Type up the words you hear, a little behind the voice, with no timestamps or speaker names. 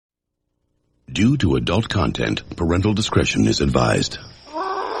Due to adult content, parental discretion is advised.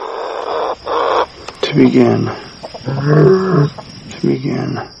 To begin.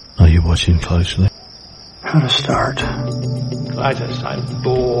 Are you watching closely? How to start. Clytus, I'm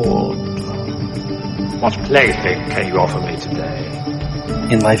bored. What plaything can you offer me today?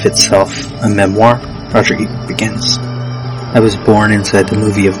 In Life Itself, a memoir, Roger Ebert begins. I was born inside the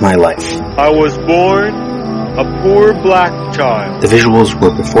movie of my life. I was born a poor black child. The visuals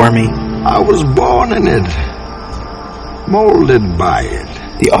were before me. I was born in it, molded by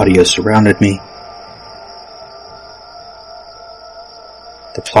it. The audio surrounded me.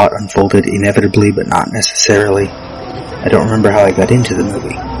 The plot unfolded inevitably, but not necessarily. I don't remember how I got into the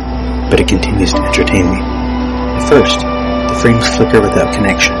movie, but it continues to entertain me. At first, the frames flicker without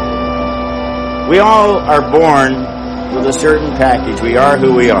connection. We all are born with a certain package. We are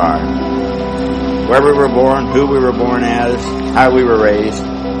who we are. Where we were born, who we were born as, how we were raised.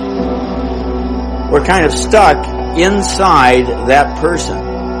 We're kind of stuck inside that person.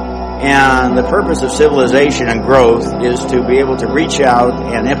 And the purpose of civilization and growth is to be able to reach out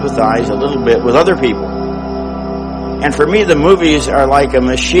and empathize a little bit with other people. And for me, the movies are like a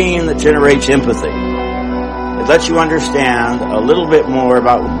machine that generates empathy. It lets you understand a little bit more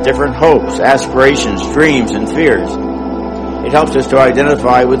about different hopes, aspirations, dreams, and fears. It helps us to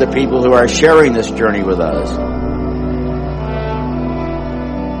identify with the people who are sharing this journey with us.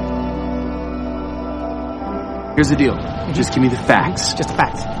 Here's the deal. Just give me the facts. Just the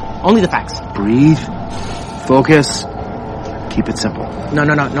facts. Only the facts. Breathe. Focus. Keep it simple. No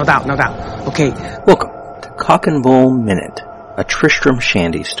doubt. Okay. Welcome to Cock and Bull Minute, a Tristram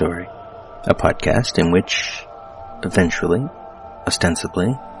Shandy story. A podcast in which, eventually,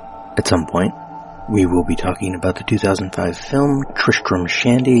 ostensibly, at some point, we will be talking about the 2005 film Tristram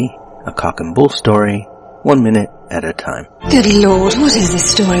Shandy, a cock and bull story, 1 minute at a time. Good Lord, what is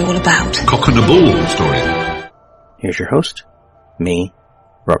this story all about? Cock and a bull story. Here's your host, me,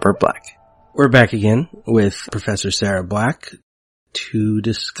 Robert Black. We're back again with Professor Sarah Black to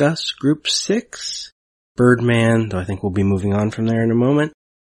discuss Group 6, Birdman, though I think we'll be moving on from there in a moment,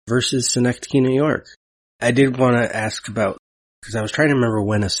 versus Synecdoche, New York. I did want to ask about, because I was trying to remember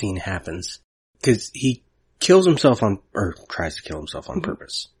when a scene happens, because he kills himself or tries to kill himself on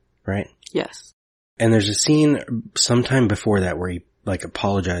purpose, right? Yes. And there's a scene sometime before that where he,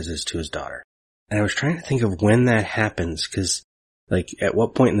 apologizes to his daughter. And I was trying to think of when that happens, because, at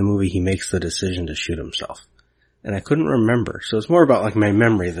what point in the movie he makes the decision to shoot himself. And I couldn't remember. So it's more about, my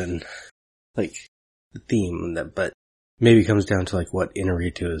memory than, the theme, but maybe comes down to, what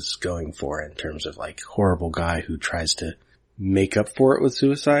Inarritu is going for in terms of, horrible guy who tries to make up for it with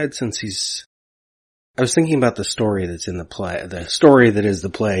suicide, since he's... I was thinking about the story that's in the play, the story that is the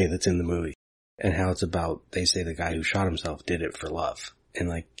play that's in the movie, and how it's about, they say the guy who shot himself did it for love.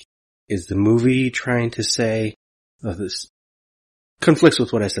 And, is the movie trying to say, this conflicts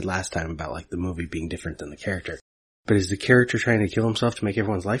with what I said last time about, the movie being different than the character. But is the character trying to kill himself to make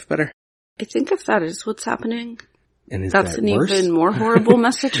everyone's life better? I think if that is what's happening, and that's that an worse? even more horrible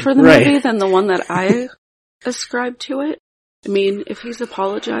message for the movie than the one that I ascribed to it. I mean, if he's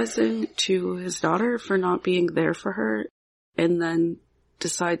apologizing to his daughter for not being there for her, and then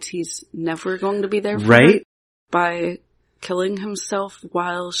decides he's never going to be there for her by killing himself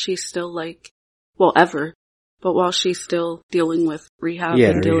while she's still ever, but while she's still dealing with rehab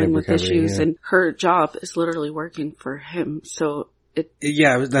and dealing with issues, and her job is literally working for him, so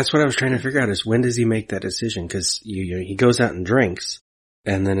that's what I was trying to figure out, is when does he make that decision? Because he goes out and drinks,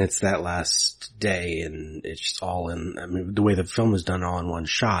 and then it's that last day, and it's all the way the film is done, all in one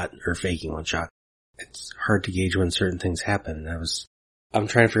shot, or faking one shot, it's hard to gauge when certain things happen. And I'm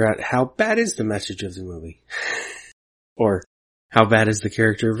trying to figure out how bad is the message of the movie? Or how bad is the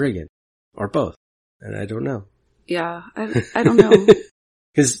character of Regan? Or both. And I don't know. Yeah, I don't know.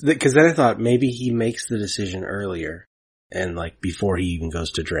 Because then I thought maybe he makes the decision earlier, and before he even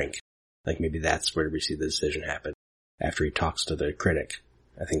goes to drink. Maybe that's where we see the decision happen. After he talks to the critic.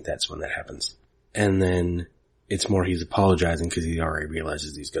 I think that's when that happens. And then it's more he's apologizing because he already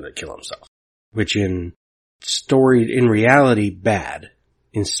realizes he's going to kill himself. Which in reality, bad.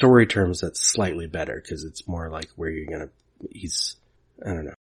 In story terms, that's slightly better, because it's more where you're gonna, I don't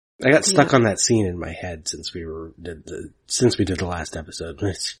know. I got stuck on that scene in my head since we did the last episode.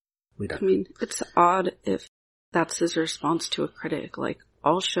 I mean, it's odd if that's his response to a critic.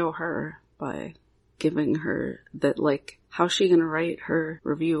 I'll show her by giving her that, how's she gonna write her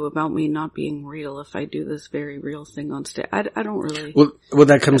review about me not being real if I do this very real thing on stage? I don't really... Well,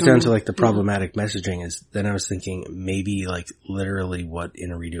 that comes down to, the problematic messaging is, then I was thinking, maybe, literally what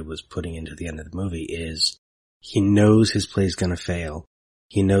Inarritu was putting into the end of the movie is, he knows his play's gonna fail.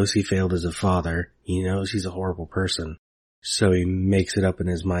 He knows he failed as a father. He knows he's a horrible person. So he makes it up in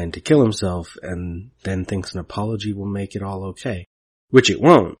his mind to kill himself and then thinks an apology will make it all okay. Which it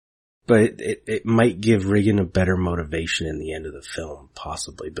won't. But it might give Riggin a better motivation in the end of the film,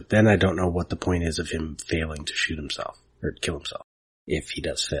 possibly. But then I don't know what the point is of him failing to shoot himself, or kill himself, if he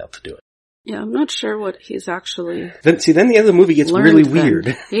does fail to do it. Yeah, I'm not sure what he's actually then the end of the movie gets really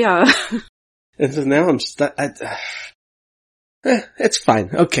weird. Yeah. And so now I'm stuck. It's fine.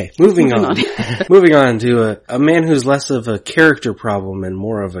 Okay, moving on. Moving on to a man who's less of a character problem and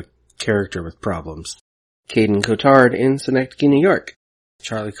more of a character with problems. Caden Cotard in Synecdoche, New York.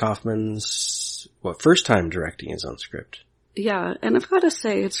 Charlie Kaufman's, first time directing his own script. Yeah, and I've got to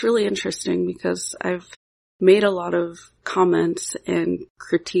say, it's really interesting because I've made a lot of comments and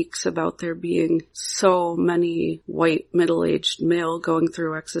critiques about there being so many white middle-aged male going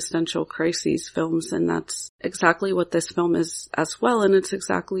through existential crises films, and that's exactly what this film is as well, and it's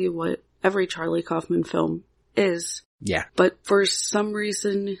exactly what every Charlie Kaufman film is. Yeah. But for some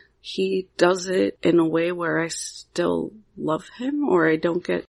reason, he does it in a way where I still love him, or I don't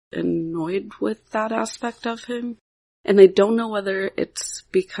get annoyed with that aspect of him. And I don't know whether it's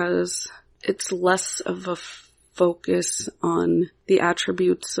because it's less of a focus on the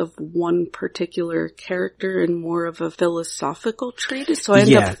attributes of one particular character and more of a philosophical treatise. So I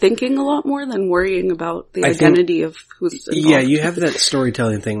end up thinking a lot more than worrying about the identity of who's involved. Yeah, you have that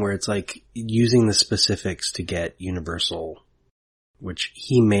storytelling thing where it's like using the specifics to get universal, which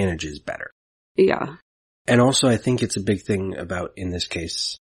he manages better. Yeah. And also I think it's a big thing about, in this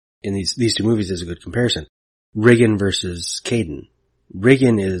case, in these two movies is a good comparison. Riggin versus Caden.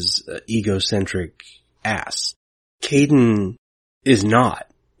 Riggin is egocentric ass. Caden is not.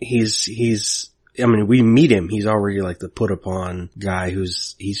 We meet him. He's already like the put upon guy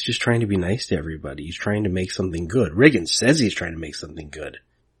he's just trying to be nice to everybody. He's trying to make something good. Riggin says he's trying to make something good,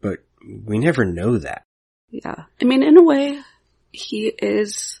 but we never know that. Yeah. I mean, in a way,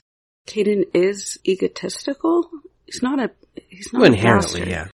 Caden is egotistical. He's not inherently, a bastard,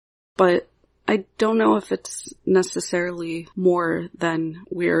 yeah. But I don't know if it's necessarily more than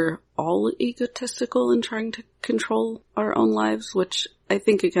we're all egotistical in trying to control our own lives, which I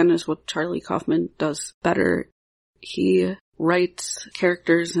think again is what Charlie Kaufman does better. He writes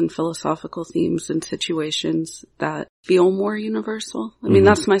characters and philosophical themes and situations that feel more universal. I mean,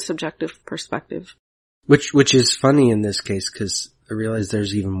 that's my subjective perspective. Which is funny in this case, because I realize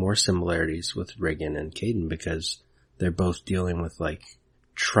there's even more similarities with Riggin and Caden, because they're both dealing with like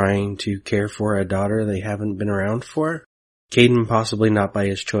trying to care for a daughter they haven't been around for. Caden possibly not by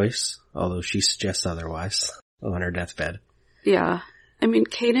his choice, although she suggests otherwise on her deathbed. Yeah. I mean,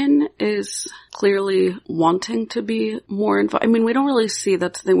 Caden is clearly wanting to be more involved. I mean, we don't really see,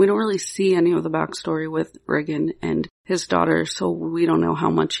 that's the thing, we don't really see any of the backstory with Riggin and his daughter, so we don't know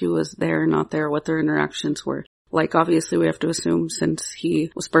how much he was there, not there, what their interactions were. Like, obviously we have to assume since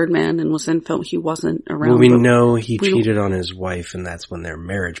he was Birdman and was in film, he wasn't around. Well, we know he cheated on his wife and that's when their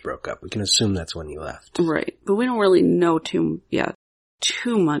marriage broke up. We can assume that's when he left. Right. But we don't really know too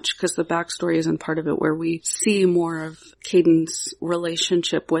much because the backstory isn't part of it, where we see more of Caden's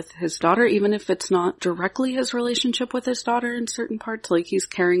relationship with his daughter, even if it's not directly his relationship with his daughter in certain parts. Like, he's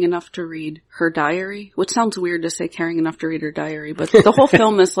caring enough to read her diary, which sounds weird to say caring enough to read her diary, but the whole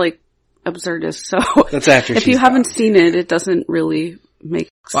film is like absurdist. So that's after if you haven't seen it, it doesn't really make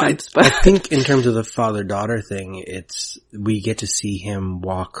sense. But I think in terms of the father-daughter thing, we get to see him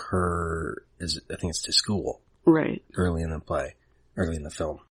walk her, I think it's to school. Right. Early in the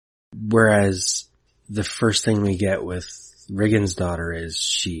film. Whereas the first thing we get with Riggin's daughter is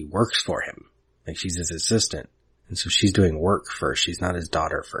she works for him. Like, she's his assistant. And so she's doing work first. She's not his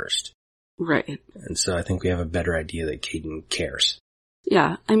daughter first. Right. And so I think we have a better idea that Caden cares.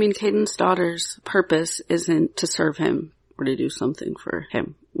 Yeah. I mean, Caden's daughter's purpose isn't to serve him or to do something for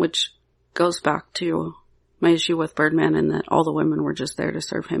him, which goes back to my issue with Birdman and that all the women were just there to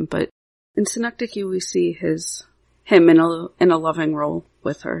serve him. But in Synecdoche, we see him in a loving role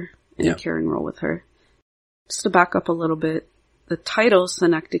with her, in a caring role with her. Just to back up a little bit, the title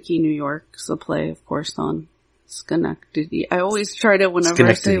Synecdoche, New York, is a play, of course, on Schenectady. I always try to, whenever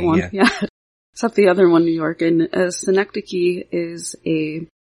I say one, except the other one, New York. And Synecdoche is a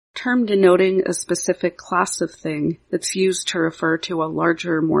term denoting a specific class of thing that's used to refer to a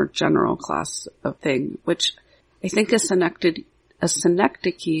larger, more general class of thing, which I think a Synecdoche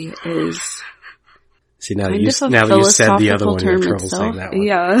is... See, now that you said the other one, you have trouble saying that one.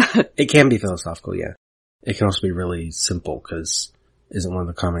 Yeah. It can be philosophical, yeah. It can also be really simple, because isn't one of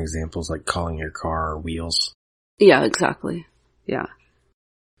the common examples like calling your car wheels? Yeah, exactly. Yeah.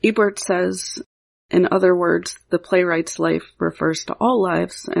 Ebert says, in other words, the playwright's life refers to all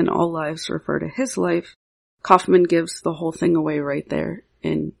lives and all lives refer to his life. Kaufman gives the whole thing away right there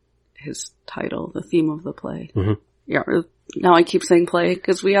in his title, the theme of the play. Mm-hmm. Yeah, now I keep saying play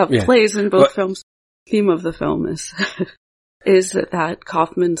because we have plays in both films. Theme of the film is is that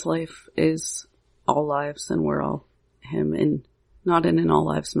Kaufman's life is all lives and we're all him, and not in an all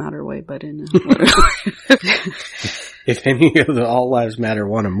lives matter way, but in a whatever. If any of the All Lives Matter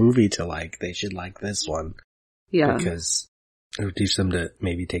want a movie to like, they should like this one. Yeah. Because it would teach them to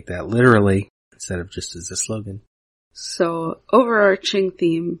maybe take that literally instead of just as a slogan. So, overarching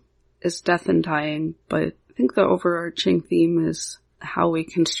theme is death and dying, but I think the overarching theme is how we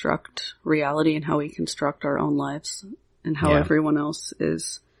construct reality and how we construct our own lives and how everyone else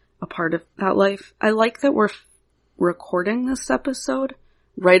is a part of that life. I like that we're recording this episode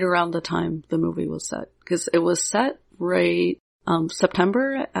right around the time the movie was set, because it was set right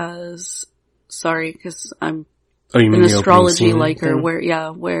September because I'm an astrology liker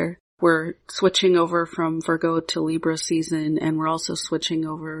where we're switching over from Virgo to Libra season, and we're also switching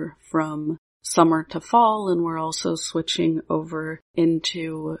over from summer to fall, and we're also switching over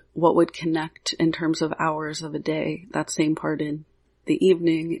into what would connect in terms of hours of a day, that same part in the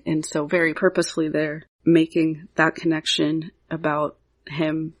evening. And so very purposefully they're making that connection about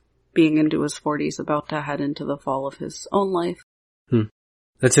him being into his 40s, about to head into the fall of his own life.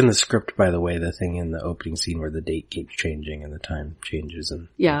 That's in the script, by the way, the thing in the opening scene where the date keeps changing and the time changes. And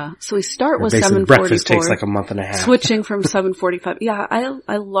so we start with 7:44. Breakfast takes like a month and a half. Switching from 7:45. Yeah,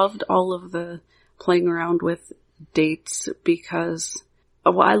 I loved all of the playing around with dates because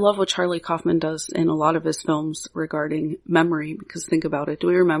I love what Charlie Kaufman does in a lot of his films regarding memory, because think about it. Do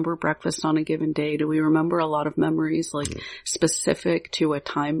we remember breakfast on a given day? Do we remember a lot of memories specific to a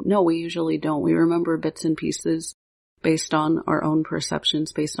time? No, we usually don't. We remember bits and pieces based on our own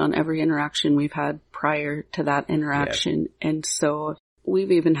perceptions, based on every interaction we've had prior to that interaction. Yeah. And so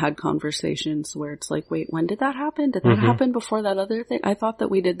we've even had conversations where it's like, wait, when did that happen? Did that happen before that other thing? I thought that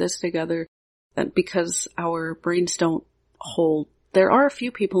we did this together. And because our brains don't hold, there are a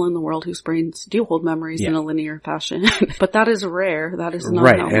few people in the world whose brains do hold memories in a linear fashion, but that is rare. That is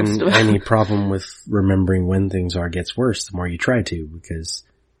not how most of it. Any problem with remembering when things are gets worse the more you try to, because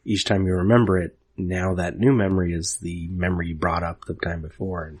each time you remember it, now that new memory is the memory you brought up the time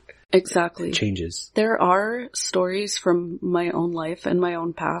before. And exactly. It changes. There are stories from my own life and my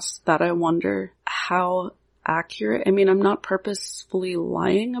own past that I wonder how accurate. I mean, I'm not purposefully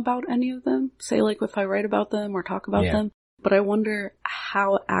lying about any of them, say like if I write about them or talk about them, but I wonder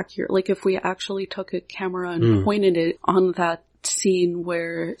how accurate, like if we actually took a camera and pointed it on that scene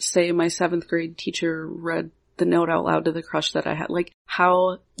where, say, my 7th grade teacher read the note out loud to the crush that I had, like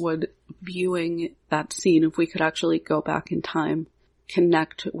how would viewing that scene, if we could actually go back in time,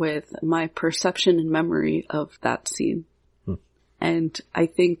 connect with my perception and memory of that scene? And I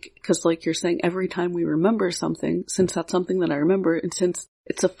think, because like you're saying, every time we remember something, since that's something that I remember, and since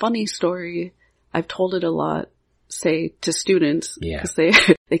it's a funny story, I've told it a lot, say, to students, because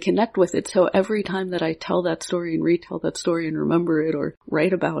they connect with it. So every time that I tell that story and retell that story and remember it or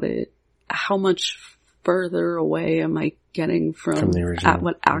write about it, how much further away am I getting from the original, at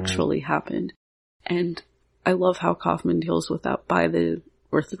what actually happened? And I love how Kaufman deals with that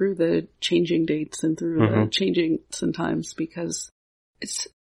through the changing dates and through the changing sometimes, because it's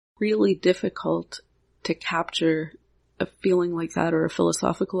really difficult to capture a feeling like that or a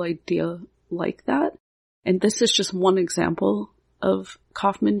philosophical idea like that. And this is just one example of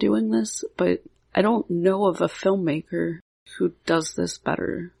Kaufman doing this, but I don't know of a filmmaker who does this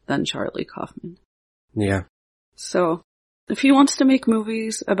better than Charlie Kaufman. Yeah. So, if he wants to make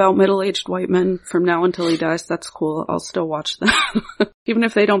movies about middle-aged white men from now until he dies, that's cool. I'll still watch them. Even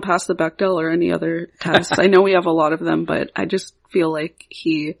if they don't pass the Bechdel or any other tests. I know we have a lot of them, but I just feel like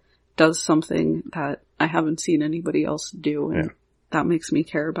he does something that I haven't seen anybody else do. And that makes me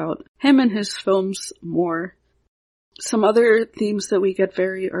care about him and his films more. Some other themes that we get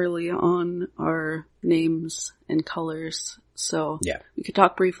very early on are names and colors. So we could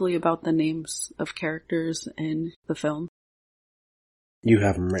talk briefly about the names of characters in the film. You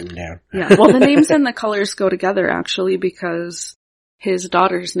have them written down. Yeah, well, the names and the colors go together, actually, because his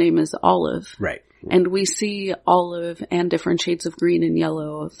daughter's name is Olive. Right. And we see olive and different shades of green and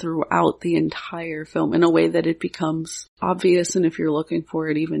yellow throughout the entire film in a way that it becomes obvious, and if you're looking for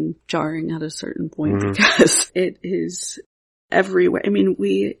it, even jarring at a certain point, because it is everywhere. I mean,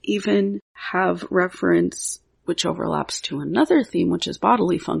 we even have reference, which overlaps to another theme, which is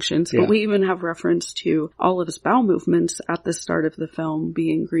bodily functions, but we even have reference to Olive's bowel movements at the start of the film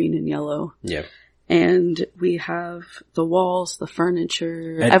being green and yellow. Yeah. And we have the walls, the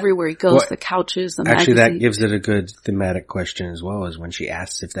furniture, everywhere he goes, the couches, the Actually, magazine. that gives it a good thematic question as well, is when she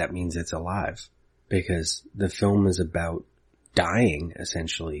asks if that means it's alive. Because the film is about dying,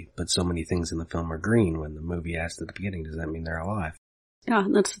 essentially, but so many things in the film are green. When the movie asked at the beginning, does that mean they're alive? Yeah,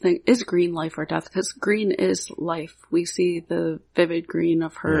 that's the thing. Is green life or death? Because green is life. We see the vivid green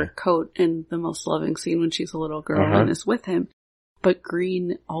of her coat in the most loving scene when she's a little girl and is with him. But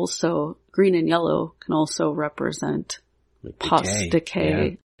green and yellow can also represent pus, decay.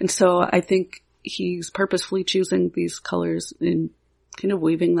 Yeah. And so I think he's purposefully choosing these colors and kind of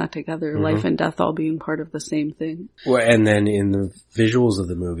weaving that together, life and death all being part of the same thing. Well, and then in the visuals of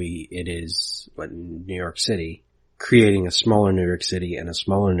the movie, it is New York City, creating a smaller New York City and a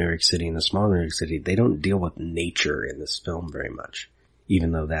smaller New York City and a smaller New York City. They don't deal with nature in this film very much,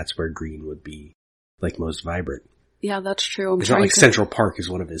 even though that's where green would be like most vibrant. Yeah, that's true. It's not like Central Park is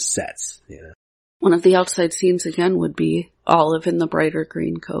one of his sets, you know. One of the outside scenes again would be Olive in the brighter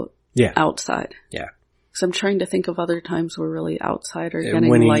green coat. Yeah. Outside. Yeah. So I'm trying to think of other times where really outside are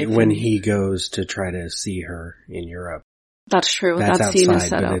getting life. When he goes to try to see her in Europe. That's true. That's that outside, scene is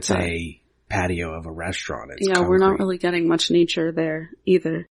set but outside. It's a patio of a restaurant. It's yeah, concrete. We're not really getting much nature there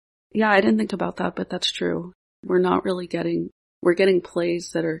either. Yeah, I didn't think about that, but that's true. We're getting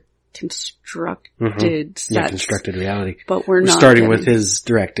plays that are constructed sets. Yeah, constructed reality. But we're not starting with his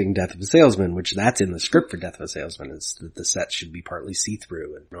directing Death of a Salesman, which that's in the script for Death of a Salesman, is that the set should be partly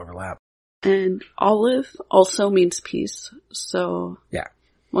see-through and overlap. And olive also means peace, so... Yeah.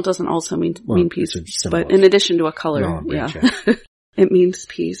 Well, it doesn't also mean peace, but in addition to a color, it means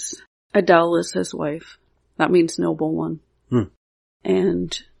peace. Adele is his wife. That means noble one.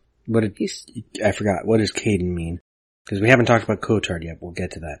 And... I forgot. What does Caden mean? Because we haven't talked about Cotard yet. We'll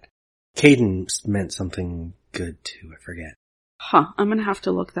get to that. Caden meant something good too. I forget. I'm gonna have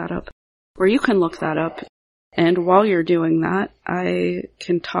to look that up. Or you can look that up. And while you're doing that, I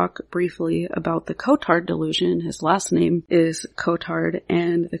can talk briefly about the Cotard delusion. His last name is Cotard,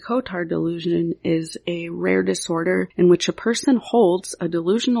 and the Cotard delusion is a rare disorder in which a person holds a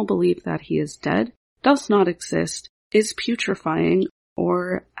delusional belief that he is dead, does not exist, is putrefying,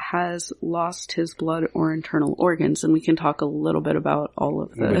 or has lost his blood or internal organs. And we can talk a little bit about all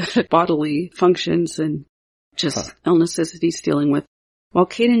of the bodily functions and just illnesses that he's dealing with. While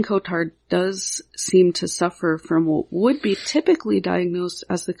Caden Cotard does seem to suffer from what would be typically diagnosed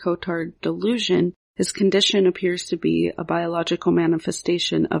as the Cotard delusion, his condition appears to be a biological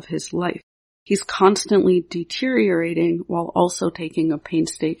manifestation of his life. He's constantly deteriorating while also taking a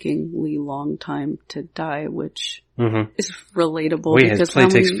painstakingly long time to die, which is relatable. Wait, his play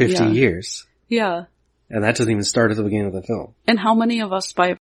takes 50 years. Yeah. And that doesn't even start at the beginning of the film. And how many of us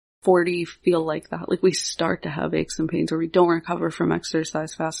by 40 feel like that? Like we start to have aches and pains, or we don't recover from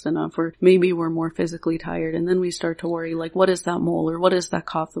exercise fast enough, or maybe we're more physically tired, and then we start to worry, like, what is that mole, or what is that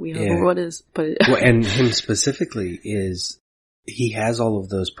cough that we have, or what is... and him specifically is... He has all of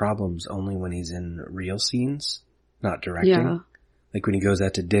those problems only when he's in real scenes, not directing. Yeah. Like when he goes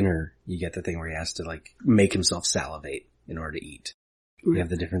out to dinner, you get the thing where he has to like make himself salivate in order to eat. You have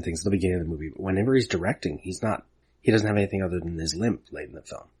the different things at the beginning of the movie. But whenever he's directing, he doesn't have anything other than his limp late in the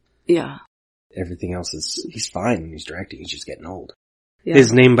film. Yeah. Everything else he's fine when he's directing. He's just getting old. Yeah.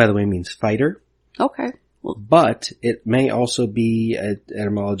 His name, by the way, means fighter. Okay. Well, but it may also be,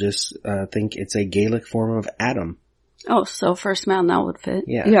 etymologists think it's a Gaelic form of Adam. Oh, so first man, that would fit.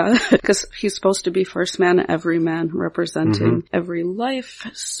 Yeah. Yeah, because he's supposed to be first man, every man, representing every life,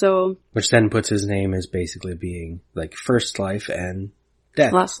 so... Which then puts his name as basically being, like, first life and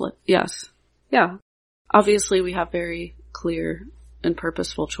death. Last life, yes. Yeah. Obviously, we have very clear and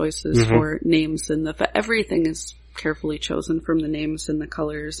purposeful choices for names, and everything is carefully chosen from the names and the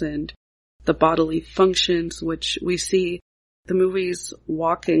colors and the bodily functions, which we see... The movie's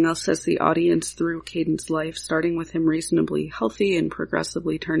walking us as the audience through Caden's life, starting with him reasonably healthy and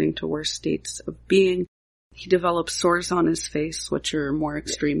progressively turning to worse states of being. He develops sores on his face, which are more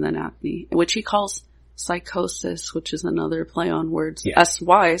extreme than acne, which he calls psychosis, which is another play on words. Yeah.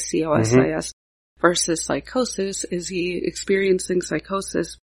 S-Y-C-O-S-I-S versus psychosis. Is he experiencing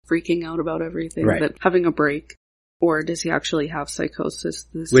psychosis, freaking out about everything, but having a break? Or does he actually have psychosis?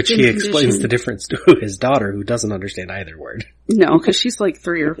 Which he explains the difference to his daughter, who doesn't understand either word. No, because she's like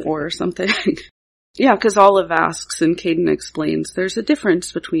 3 or 4 or something. Yeah, because Olive asks and Caden explains there's a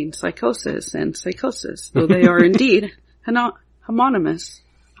difference between psychosis and psychosis, though they are indeed homonymous.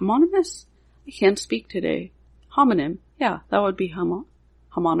 Homonymous? I can't speak today. Homonym. Yeah, that would be homonymous.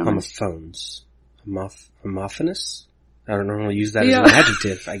 Homophones. Homophonous? I don't normally use that as an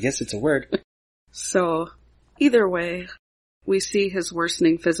adjective. I guess it's a word. So... Either way, We see his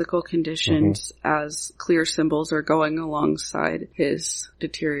worsening physical conditions as clear symbols are going alongside his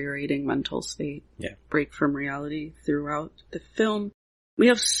deteriorating mental state. Yeah. Break from reality throughout the film. We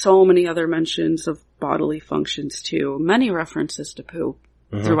have so many other mentions of bodily functions too. Many references to poop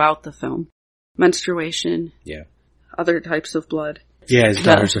throughout the film. Menstruation. Yeah. Other types of blood. Yeah, his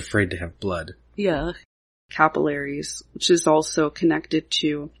daughter's afraid to have blood. Yeah. Capillaries, which is also connected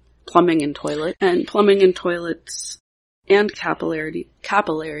to plumbing and toilet. And plumbing and toilets and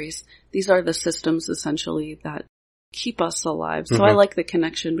capillaries, these are the systems essentially that keep us alive. So I like the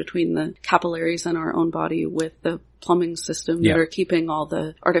connection between the capillaries in our own body with the plumbing system that are keeping all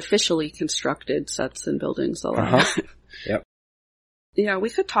the artificially constructed sets and buildings alive. Yep. Yeah, we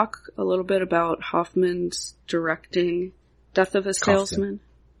could talk a little bit about Hoffman's directing Death of a Salesman.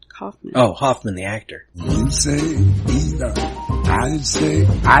 Kaufman. Oh, Hoffman, the actor. You say either, I say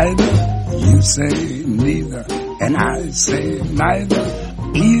either. You say neither, and I say neither.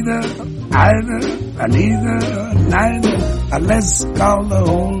 Either, either, and either, neither. Let's call the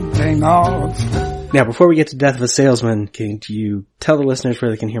whole thing off. Now, before we get to Death of a Salesman, can you tell the listeners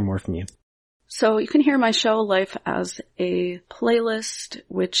where they can hear more from you? So you can hear my show Life as a Playlist,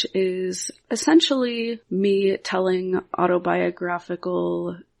 which is essentially me telling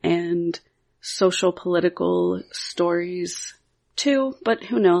autobiographical and social political stories too, but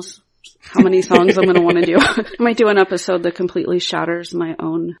who knows how many songs I'm going to want to do. I might do an episode that completely shatters my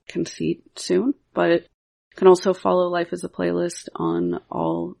own conceit soon, but you can also follow Life as a Playlist on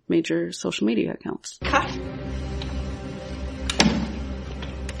all major social media accounts. Cut.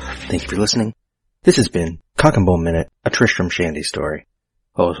 Thank you for listening. This has been Cock and Bull Minute, a Tristram Shandy story.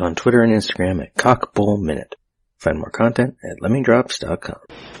 Follow us on Twitter and Instagram at CockBullMinute. Find more content at lemmingdrops.com.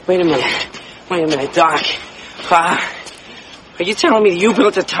 Wait a minute, Doc. Are you telling me you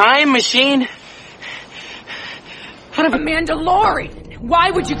built a time machine? Out of a Mandalorian.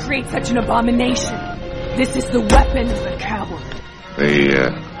 Why would you create such an abomination? This is the weapon of the coward.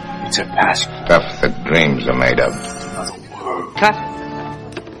 It's a past stuff that dreams are made of. Cut.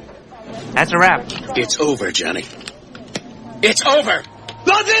 That's a wrap. It's over, Johnny. It's over!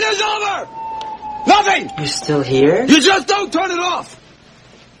 Nothing is over! Nothing! You're still here? You just don't turn it off!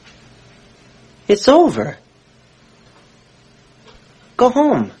 It's over. Go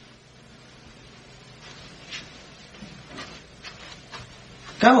home.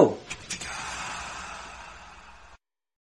 Go.